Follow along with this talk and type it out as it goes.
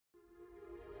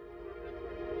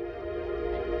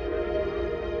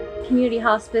Community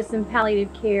Hospice and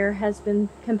Palliative Care has been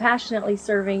compassionately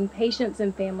serving patients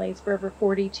and families for over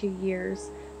 42 years.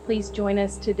 Please join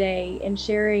us today in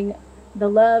sharing the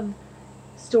love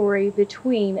story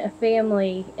between a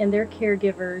family and their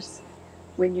caregivers.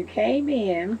 When you came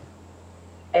in,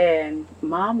 and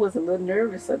Mom was a little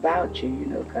nervous about you, you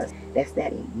know, because that's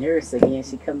that nurse again.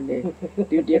 She coming to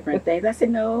do different things. I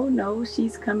said, no,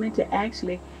 she's coming to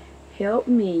actually help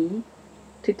me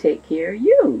to take care of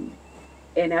you.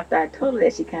 And after I told her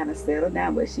that, she kind of settled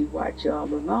down, but she watched you all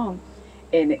along.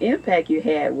 And the impact you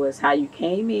had was how you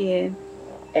came in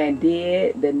and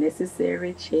did the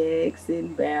necessary checks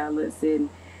and balance, and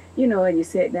you know, and you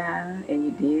sat down and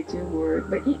you did your work.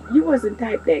 But you wasn't the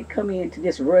type that come in to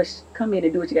just rush, come in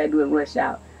and do what you got to do and rush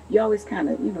out. You always kind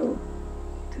of, you know,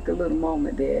 took a little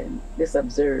moment there and just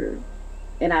observed.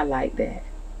 And I like that.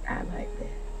 I like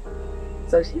that.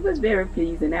 So she was very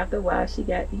pleased. And after a while, she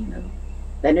got, you know,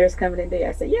 the nurse coming today.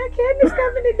 I said, yeah, Candice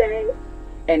coming today.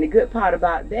 And the good part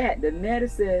about that, the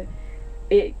medicine,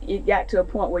 it got to a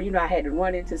point where, you know, I had to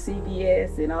run into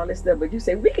CVS and all this stuff. But you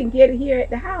say, we can get it here at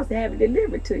the house and have it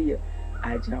delivered to you.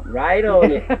 I jumped right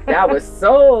on it. That was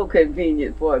so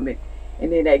convenient for me.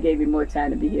 And then that gave me more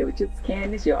time to be here with you.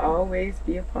 Candice, you'll always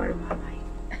be a part of my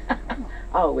life.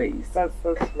 Always. That's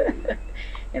so sweet.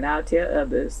 And I'll tell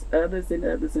others.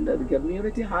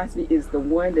 Community Hospice is the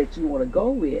one that you want to go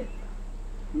with.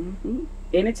 Mm-hmm.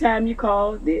 Anytime you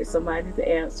call, there's somebody to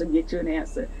answer, get you an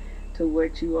answer to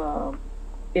what you are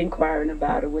inquiring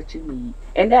about or what you need.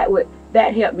 And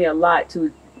that helped me a lot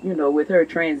to, you know, with her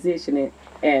transitioning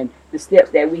and the steps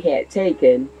that we had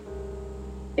taken,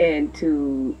 and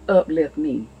to uplift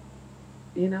me.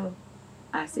 You know,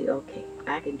 I say, okay,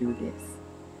 I can do this.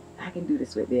 I can do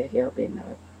this with their help, and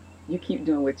you keep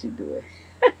doing what you're doing.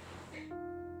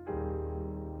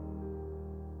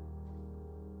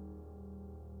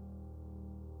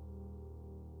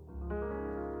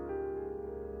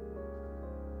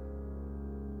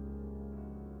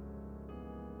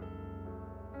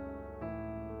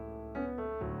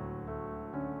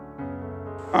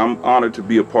 I'm honored to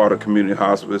be a part of Community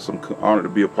Hospice. I'm honored to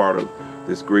be a part of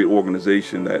this great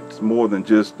organization that's more than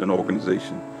just an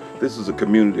organization. This is a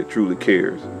community that truly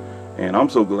cares. And I'm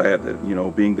so glad that, you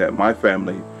know, being that my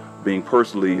family, being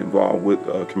personally involved with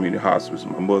Community Hospice,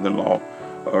 my mother-in-law,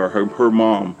 her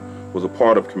mom was a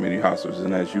part of Community Hospice.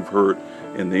 And as you've heard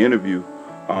in the interview,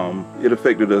 it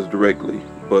affected us directly.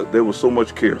 But there was so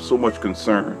much care, so much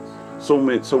concern, so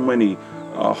many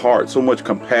heart, so much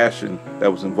compassion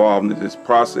that was involved in this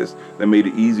process that made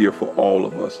it easier for all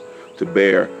of us to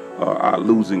bear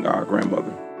losing our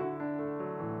grandmother.